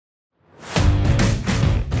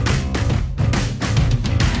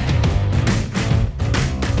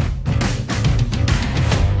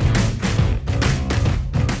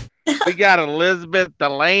We got Elizabeth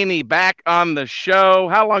Delaney back on the show.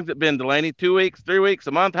 How long's it been, Delaney? 2 weeks, 3 weeks,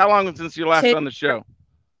 a month? How long since you last Two. on the show?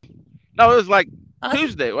 No, it was like Awesome.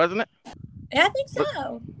 Tuesday, wasn't it? Yeah, I think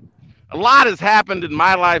so. A lot has happened in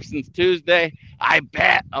my life since Tuesday. I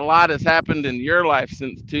bet a lot has happened in your life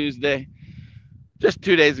since Tuesday. Just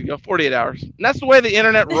 2 days ago, 48 hours. And that's the way the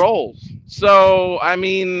internet rolls. So, I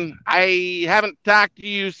mean, I haven't talked to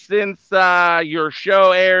you since your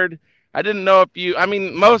show aired. I didn't know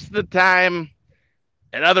if most of the time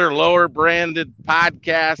at other lower branded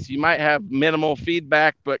podcasts, you might have minimal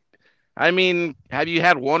feedback, but I mean, have you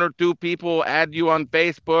had one or two people add you on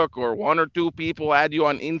Facebook or one or two people add you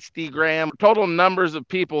on Instagram? Total numbers of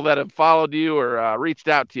people that have followed you or reached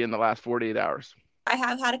out to you in the last 48 hours. I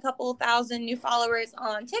have had a couple thousand new followers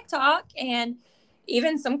on TikTok and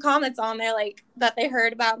even some comments on there like that they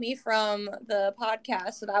heard about me from the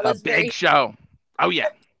podcast. So that The was big very show. Oh, yeah.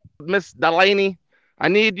 Miss Delaney, I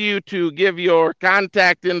need you to give your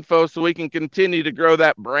contact info so we can continue to grow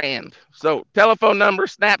that brand. So telephone number,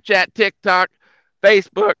 Snapchat, TikTok,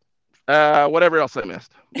 Facebook, whatever else I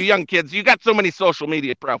missed. You young kids, you got so many social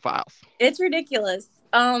media profiles. It's ridiculous.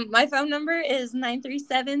 My phone number is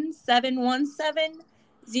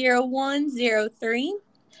 937-717-0103.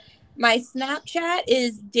 My Snapchat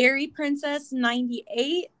is Dairy Princess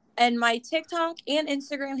 98, and my TikTok and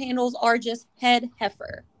Instagram handles are just Head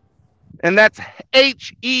Heifer. And that's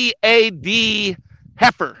HEAD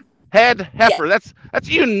Heifer. Head Heifer. Yes. That's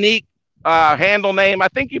a unique handle name. I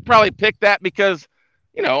think you probably picked that because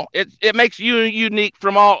it makes you unique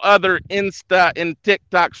from all other Insta and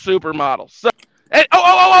TikTok supermodels. So,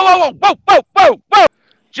 whoa.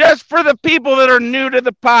 Just for the people that are new to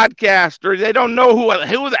the podcast or they don't know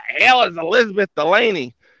who the hell is Elizabeth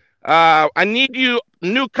Delaney, I need you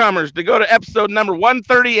newcomers to go to episode number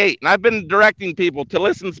 138. And I've been directing people to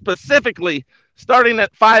listen specifically starting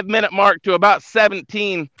at 5-minute mark to about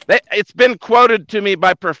 17. It's been quoted to me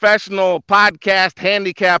by professional podcast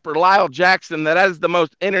handicapper Lyle Jackson that is the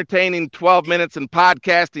most entertaining 12 minutes in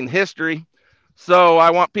podcasting history. So I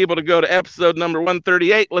want people to go to episode number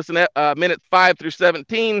 138, listen to minutes 5 through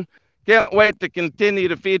 17. Can't wait to continue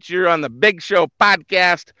to feature on the Big Show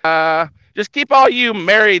podcast. Just keep all you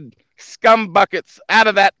married scum buckets out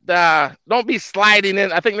of that. Don't be sliding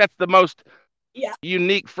in. I think that's the most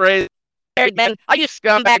unique phrase. Married men, all you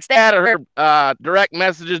scumbags that or direct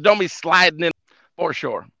messages, don't be sliding in for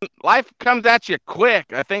sure. Life comes at you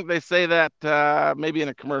quick. I think they say that maybe in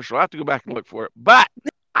a commercial. I have to go back and look for it. But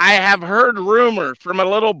I have heard rumor from a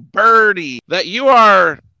little birdie that you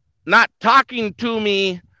are not talking to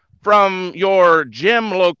me from your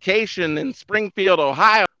gym location in Springfield,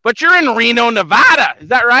 Ohio, but you're in Reno, Nevada. Is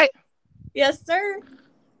that right? Yes, sir.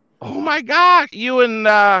 Oh my gosh. You and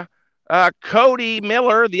Kody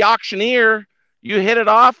Miller, the auctioneer, you hit it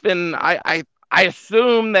off. And I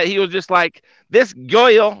assume that he was just like, this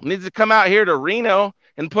girl needs to come out here to Reno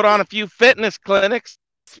and put on a few fitness clinics,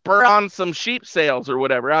 spur on some sheep sales or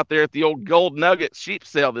whatever out there at the old Gold Nugget sheep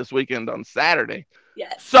sale this weekend on Saturday.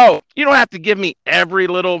 Yes. So you don't have to give me every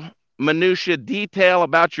little minutia detail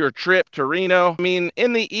about your trip to Reno. I mean,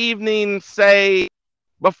 in the evening, say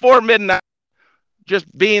before midnight,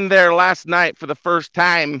 just being there last night for the first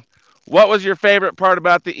time, what was your favorite part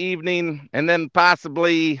about the evening? And then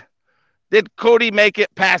possibly, did Kody make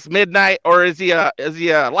it past midnight, or is he a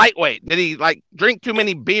lightweight? Did he like drink too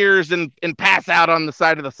many beers and pass out on the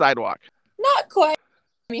side of the sidewalk? Not quite.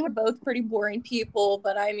 I mean, we're both pretty boring people,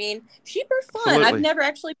 but I mean, sheep are fun. Absolutely. I've never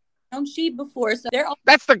actually found sheep before, so they're all.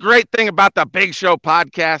 That's the great thing about the Big Show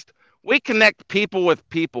podcast. We connect people with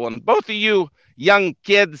people, and both of you young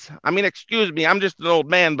kids, I mean, excuse me, I'm just an old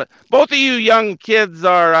man, but both of you young kids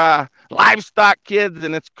are livestock kids,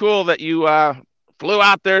 and it's cool that you flew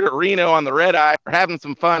out there to Reno on the red eye. We're having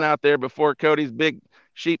some fun out there before Kody's big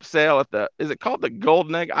sheep sale at is it called the Gold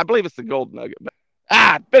Nugget? I believe it's the Gold Nugget.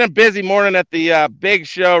 It's been a busy morning at the Big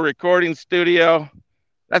Show recording studio.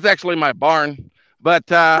 That's actually my barn. But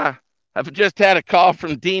I've just had a call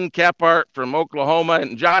from Dean Kephart from Oklahoma,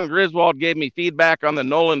 and John Griswold gave me feedback on the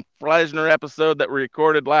Nolan Flesner episode that we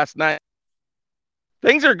recorded last night.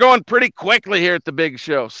 Things are going pretty quickly here at the Big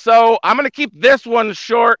Show. So I'm going to keep this one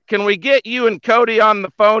short. Can we get you and Kody on the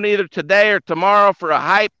phone either today or tomorrow for a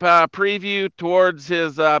hype preview towards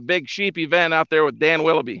his big sheep event out there with Dan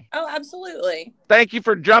Willoughby? Oh, absolutely. Thank you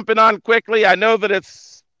for jumping on quickly. I know that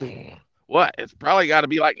it's probably got to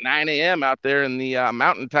be like 9 a.m. out there in the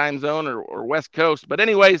mountain time zone or West Coast. But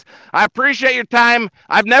anyways, I appreciate your time.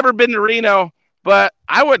 I've never been to Reno, but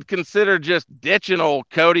I would consider just ditching old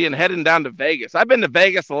Kody and heading down to Vegas. I've been to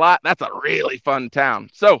Vegas a lot. That's a really fun town.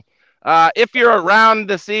 So If you're around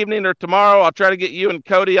this evening or tomorrow, I'll try to get you and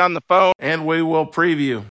Kody on the phone, and we will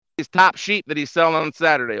preview his top sheep that he's selling on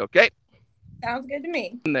Saturday. Okay? Sounds good to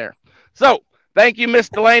me. In there. So, thank you, Miss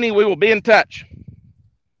Delaney. We will be in touch.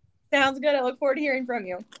 Sounds good. I look forward to hearing from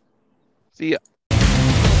you. See ya.